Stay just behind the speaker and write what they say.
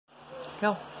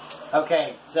Go.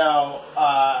 Okay, so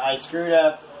I screwed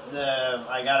up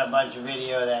I got a bunch of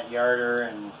video of that yarder,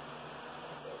 and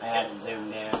I had it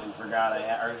zoomed in and forgot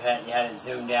had it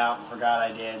zoomed out and forgot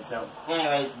I did. So,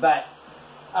 anyways, but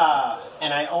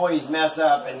and I always mess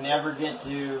up and never get to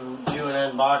do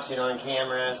an unboxing on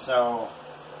camera. So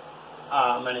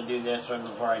I'm gonna do this one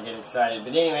before I get excited.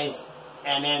 But anyways,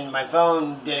 and then my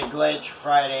phone did a glitch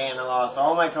Friday, and I lost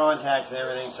all my contacts and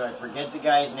everything. So I forget the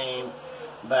guy's name,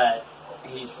 but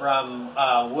he's from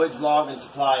Woods Log and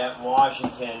Supply up in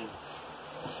Washington.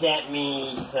 Sent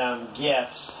me some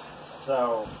gifts,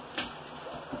 so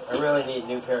I really need a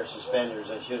new pair of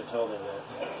suspenders. I should have told him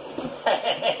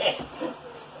that.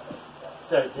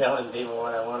 Started telling people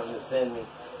what I want him to send me.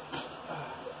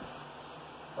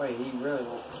 Wait, he really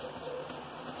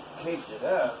taped it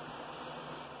up.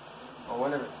 I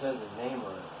wonder if it says his name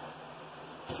on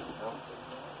it.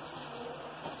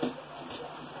 Nope.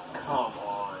 Come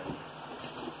on.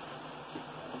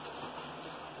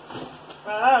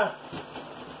 Ah!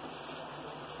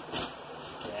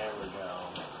 There we go.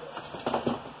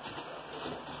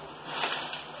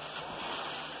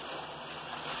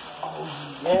 Oh,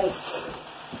 yes.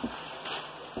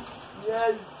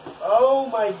 Yes. Oh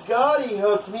my God, he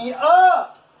hooked me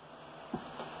up.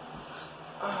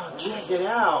 Oh, check it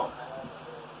out.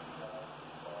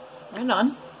 Right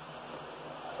on.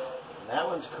 That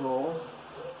one's cool.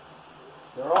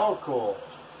 They're all cool.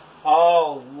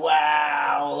 Oh,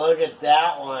 wow. Look at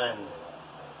that one.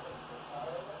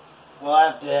 We'll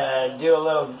have to do a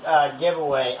little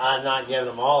giveaway. I'm not giving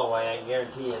them all away, I can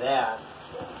guarantee you that.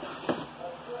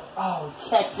 Oh,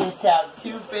 check this out.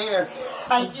 2 pairs.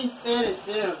 I just said it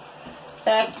too.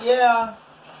 Heck yeah.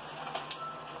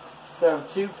 So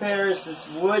 2 pairs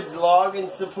of Woods Log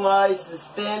and Supply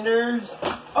suspenders.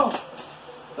 Oh,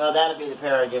 well, that'll be the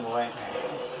pair I give away.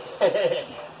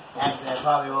 Actually, I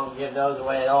probably won't give those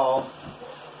away at all.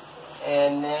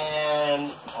 And then,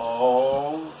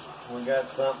 oh, we got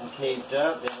something taped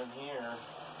up down here.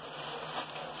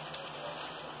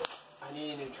 I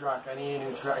need a new truck. I need a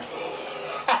new truck.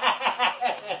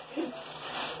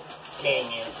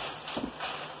 Dang it.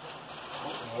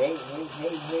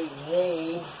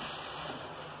 Hey.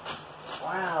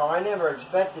 Wow, I never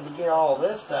expected to get all of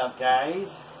this stuff,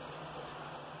 guys.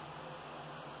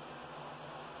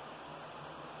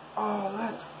 Oh,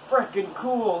 that's freaking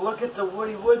cool. Look at the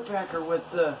Woody Woodpecker with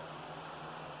the...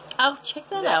 Oh, check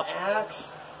that out. Axe.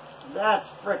 That's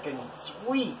freaking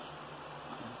sweet.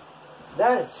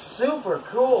 That is super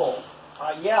cool.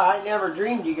 Yeah, I never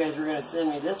dreamed you guys were going to send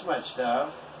me this much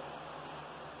stuff.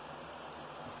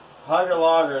 Hug a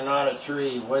logger, not a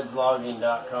tree.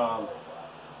 Woodslogging.com.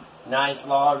 Nice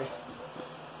log.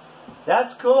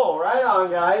 That's cool. Right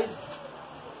on, guys.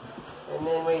 And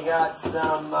then we got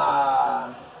some...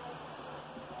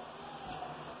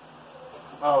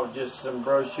 just some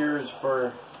brochures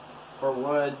for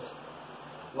Woods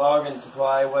Log and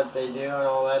Supply, what they do and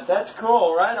all that. That's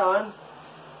cool, right on.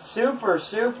 Super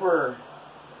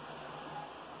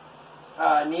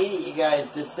neat, you guys,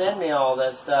 to send me all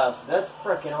that stuff. That's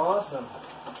freaking awesome.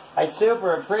 I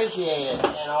super appreciate it,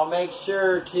 and I'll make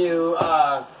sure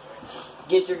to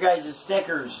get your guys'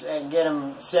 stickers and get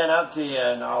them sent up to you,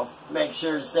 and I'll make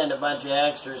sure to send a bunch of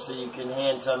extras so you can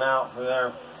hand some out for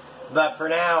there. But for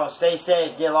now, stay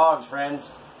safe, get logs, friends.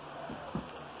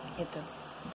 Get them.